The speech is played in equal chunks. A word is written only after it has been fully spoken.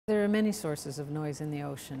There are many sources of noise in the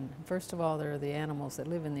ocean. First of all, there are the animals that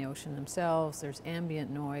live in the ocean themselves. There's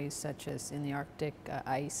ambient noise, such as in the Arctic,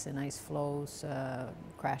 ice and ice flows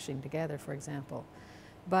crashing together, for example.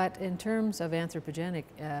 But in terms of anthropogenic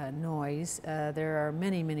noise, there are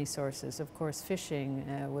many, many sources. Of course, fishing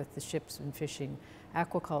with the ships and fishing,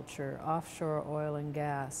 aquaculture, offshore oil and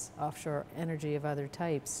gas, offshore energy of other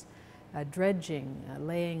types, dredging,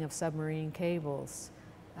 laying of submarine cables,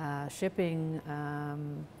 shipping,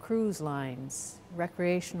 cruise lines,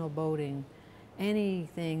 recreational boating,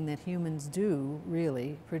 anything that humans do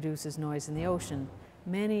really produces noise in the ocean.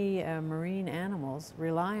 Many marine animals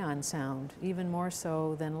rely on sound, even more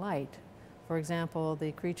so than light. For example,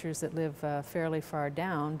 the creatures that live fairly far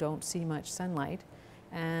down don't see much sunlight,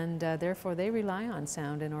 and therefore they rely on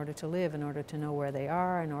sound in order to live, in order to know where they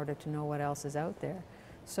are, in order to know what else is out there.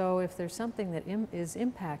 So if there's something that is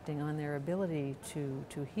impacting on their ability to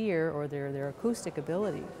hear, or their acoustic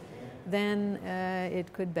ability, then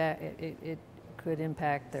it could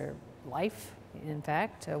impact their life. In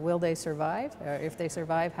fact, will they survive? If they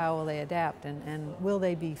survive, how will they adapt, and will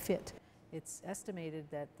they be fit? It's estimated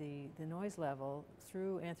that the noise level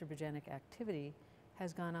through anthropogenic activity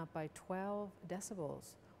has gone up by 12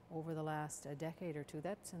 decibels over the last decade or two.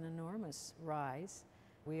 That's an enormous rise.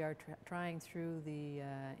 We are trying through the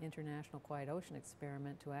International Quiet Ocean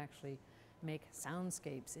Experiment to actually make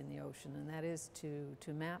soundscapes in the ocean, and that is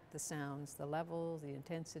to map the sounds, the level, the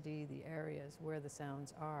intensity, the areas where the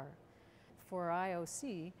sounds are. For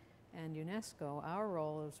IOC and UNESCO, our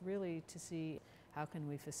role is really to see how can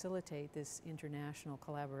we facilitate this international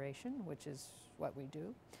collaboration, which is what we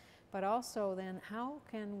do, but also then how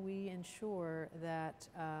can we ensure that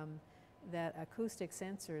that acoustic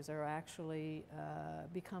sensors are actually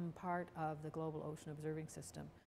become part of the global ocean observing system.